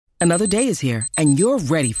Another day is here, and you're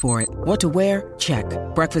ready for it. What to wear? Check.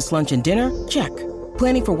 Breakfast, lunch, and dinner? Check.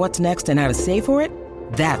 Planning for what's next and how to save for it?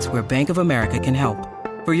 That's where Bank of America can help.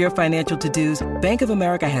 For your financial to-dos, Bank of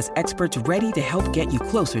America has experts ready to help get you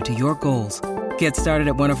closer to your goals. Get started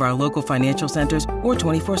at one of our local financial centers or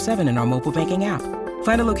 24/7 in our mobile banking app.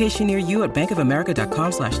 Find a location near you at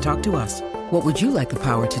bankofamerica.com/talktous. What would you like the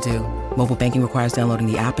power to do? Mobile banking requires downloading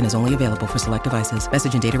the app and is only available for select devices.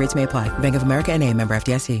 Message and data rates may apply. Bank of America N.A., member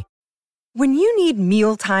FDIC. When you need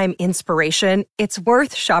mealtime inspiration, it's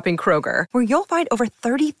worth shopping Kroger, where you'll find over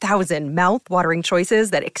 30,000 mouth-watering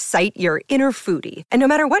choices that excite your inner foodie. And no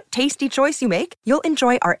matter what tasty choice you make, you'll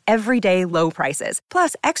enjoy our everyday low prices,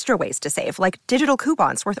 plus extra ways to save, like digital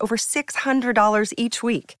coupons worth over $600 each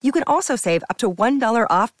week. You can also save up to $1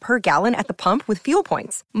 off per gallon at the pump with fuel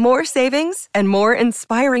points. More savings and more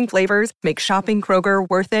inspiring flavors make shopping Kroger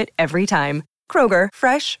worth it every time. Kroger,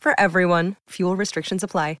 fresh for everyone. Fuel restrictions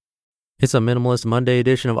apply. It's a Minimalist Monday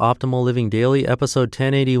edition of Optimal Living Daily, episode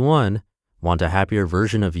 1081. Want a happier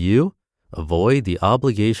version of you? Avoid the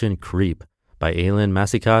Obligation Creep by Aylin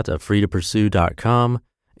Massicat of freetopursue.com.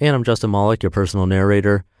 And I'm Justin Malik, your personal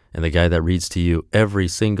narrator, and the guy that reads to you every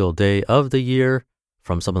single day of the year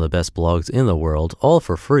from some of the best blogs in the world, all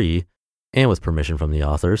for free and with permission from the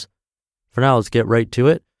authors. For now, let's get right to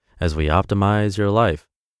it as we optimize your life.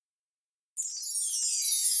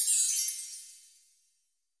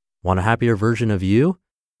 Want a happier version of you?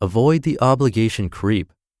 Avoid the Obligation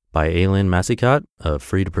Creep by Aylin Massicat of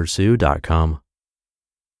freetopursue.com.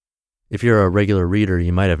 If you're a regular reader,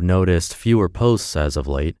 you might have noticed fewer posts as of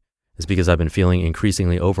late. It's because I've been feeling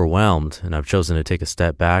increasingly overwhelmed, and I've chosen to take a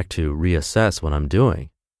step back to reassess what I'm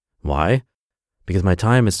doing. Why? Because my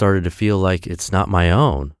time has started to feel like it's not my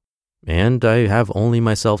own, and I have only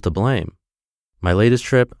myself to blame. My latest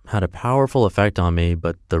trip had a powerful effect on me,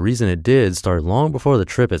 but the reason it did started long before the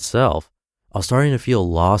trip itself. I was starting to feel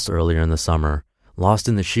lost earlier in the summer, lost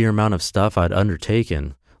in the sheer amount of stuff I'd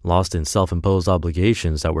undertaken, lost in self-imposed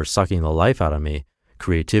obligations that were sucking the life out of me,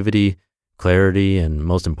 creativity, clarity, and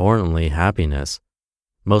most importantly, happiness.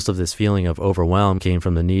 Most of this feeling of overwhelm came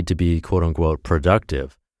from the need to be quote-unquote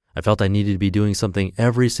productive. I felt I needed to be doing something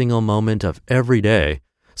every single moment of every day,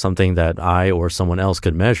 something that I or someone else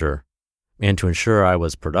could measure. And to ensure I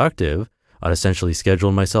was productive, I'd essentially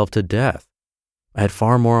scheduled myself to death. I had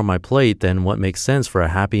far more on my plate than what makes sense for a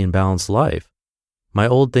happy and balanced life. My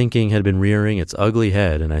old thinking had been rearing its ugly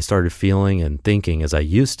head, and I started feeling and thinking as I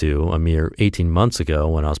used to a mere 18 months ago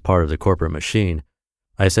when I was part of the corporate machine.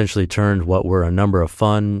 I essentially turned what were a number of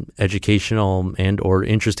fun, educational, and or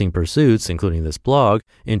interesting pursuits, including this blog,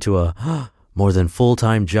 into a more than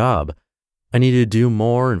full-time job. I needed to do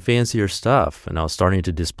more and fancier stuff, and I was starting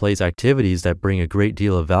to displace activities that bring a great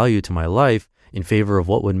deal of value to my life in favor of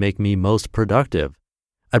what would make me most productive.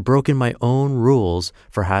 I'd broken my own rules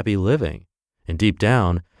for happy living, and deep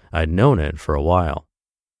down, I'd known it for a while.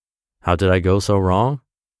 How did I go so wrong?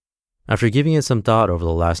 After giving it some thought over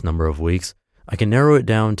the last number of weeks, I can narrow it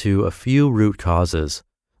down to a few root causes.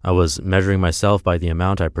 I was measuring myself by the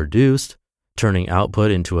amount I produced, turning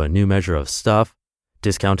output into a new measure of stuff,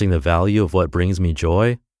 discounting the value of what brings me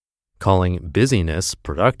joy, calling busyness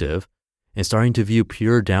productive, and starting to view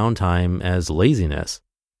pure downtime as laziness.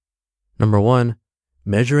 Number 1,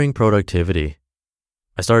 measuring productivity.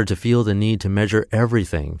 I started to feel the need to measure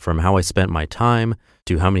everything from how I spent my time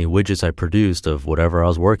to how many widgets I produced of whatever I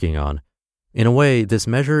was working on. In a way, this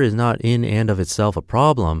measure is not in and of itself a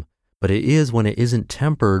problem, but it is when it isn't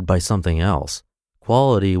tempered by something else.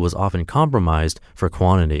 Quality was often compromised for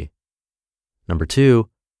quantity. Number 2,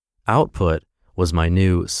 output was my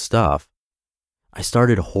new stuff. I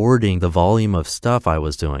started hoarding the volume of stuff I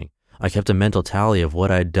was doing. I kept a mental tally of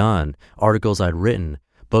what I'd done, articles I'd written,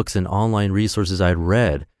 books and online resources I'd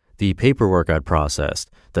read, the paperwork I'd processed,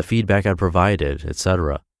 the feedback I'd provided,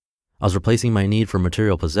 etc. I was replacing my need for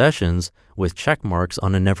material possessions with check marks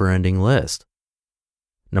on a never-ending list.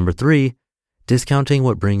 Number 3, discounting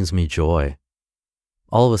what brings me joy.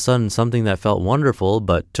 All of a sudden, something that felt wonderful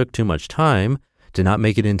but took too much time did not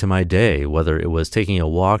make it into my day, whether it was taking a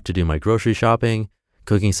walk to do my grocery shopping,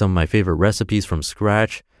 cooking some of my favorite recipes from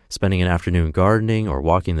scratch, spending an afternoon gardening or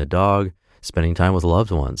walking the dog, spending time with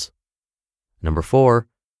loved ones. Number 4,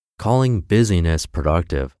 calling busyness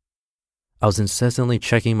productive. I was incessantly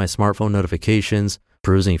checking my smartphone notifications,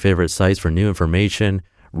 perusing favorite sites for new information,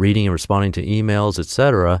 reading and responding to emails,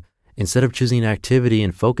 etc., instead of choosing an activity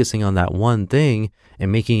and focusing on that one thing and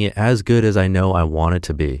making it as good as I know I want it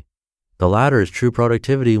to be. The latter is true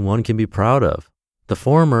productivity one can be proud of. The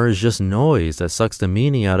former is just noise that sucks the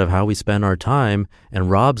meaning out of how we spend our time and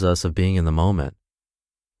robs us of being in the moment.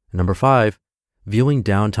 Number 5, viewing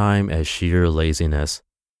downtime as sheer laziness.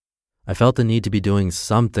 I felt the need to be doing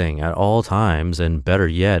something at all times, and better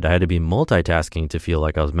yet, I had to be multitasking to feel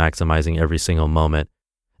like I was maximizing every single moment.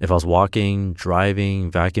 If I was walking,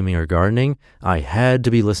 driving, vacuuming, or gardening, I had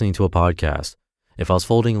to be listening to a podcast. If I was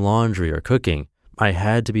folding laundry or cooking, I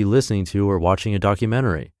had to be listening to or watching a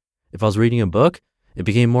documentary. If I was reading a book, it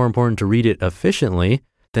became more important to read it efficiently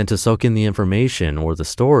than to soak in the information or the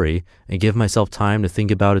story and give myself time to think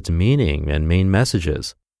about its meaning and main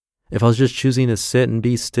messages. If I was just choosing to sit and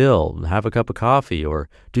be still, have a cup of coffee, or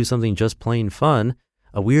do something just plain fun,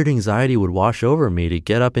 a weird anxiety would wash over me to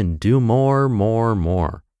get up and do more.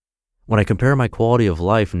 When I compare my quality of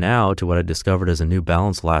life now to what I discovered as a new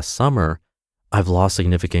balance last summer, I've lost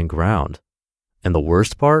significant ground. And the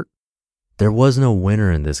worst part? There was no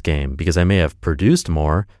winner in this game because I may have produced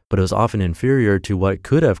more, but it was often inferior to what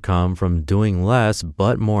could have come from doing less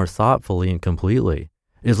but more thoughtfully and completely.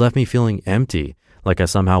 It has left me feeling empty, like I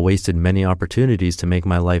somehow wasted many opportunities to make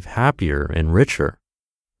my life happier and richer.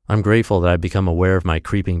 I'm grateful that I've become aware of my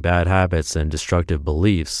creeping bad habits and destructive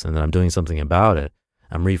beliefs and that I'm doing something about it.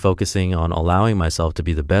 I'm refocusing on allowing myself to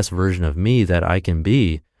be the best version of me that I can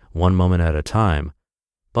be, one moment at a time.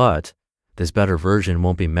 But this better version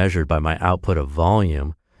won't be measured by my output of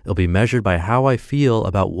volume. It'll be measured by how I feel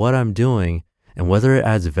about what I'm doing and whether it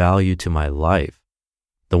adds value to my life.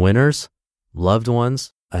 The winners? Loved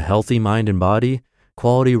ones, a healthy mind and body,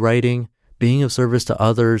 quality writing, being of service to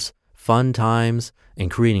others, fun times, and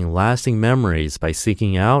creating lasting memories by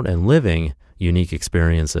seeking out and living unique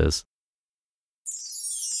experiences.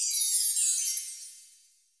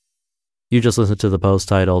 You just listened to the post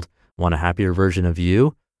titled, Want a Happier Version of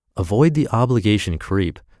You? Avoid the Obligation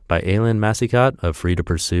Creep by Aileen Massicat of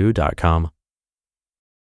freetopursue.com.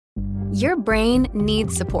 Your brain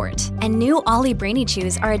needs support, and new Ollie Brainy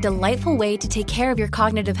Chews are a delightful way to take care of your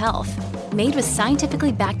cognitive health. Made with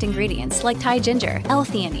scientifically backed ingredients like Thai ginger,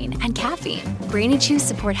 L-theanine, and caffeine, Brainy Chews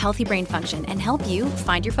support healthy brain function and help you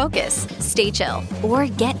find your focus, stay chill, or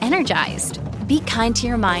get energized. Be kind to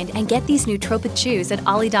your mind and get these nootropic chews at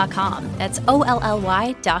ollie.com. That's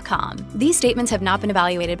OLLY.com. These statements have not been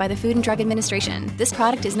evaluated by the Food and Drug Administration. This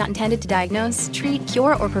product is not intended to diagnose, treat,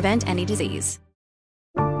 cure, or prevent any disease.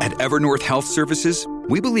 At Evernorth Health Services,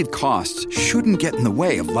 we believe costs shouldn't get in the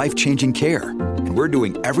way of life-changing care, and we're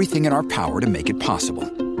doing everything in our power to make it possible.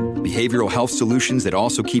 Behavioral health solutions that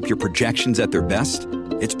also keep your projections at their best?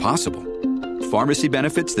 It's possible. Pharmacy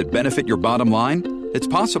benefits that benefit your bottom line? It's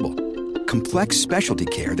possible. Complex specialty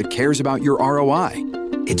care that cares about your ROI?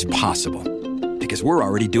 It's possible. Because we're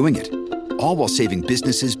already doing it. All while saving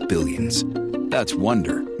businesses billions. That's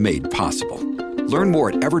Wonder made possible. Learn more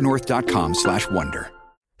at evernorth.com/wonder.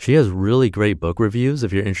 She has really great book reviews.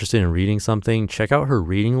 If you're interested in reading something, check out her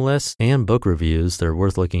reading list and book reviews. They're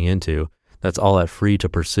worth looking into. That's all at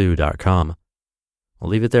freetopursue.com. I'll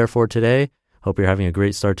leave it there for today. Hope you're having a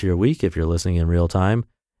great start to your week if you're listening in real time.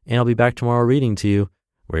 And I'll be back tomorrow reading to you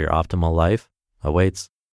where your optimal life awaits.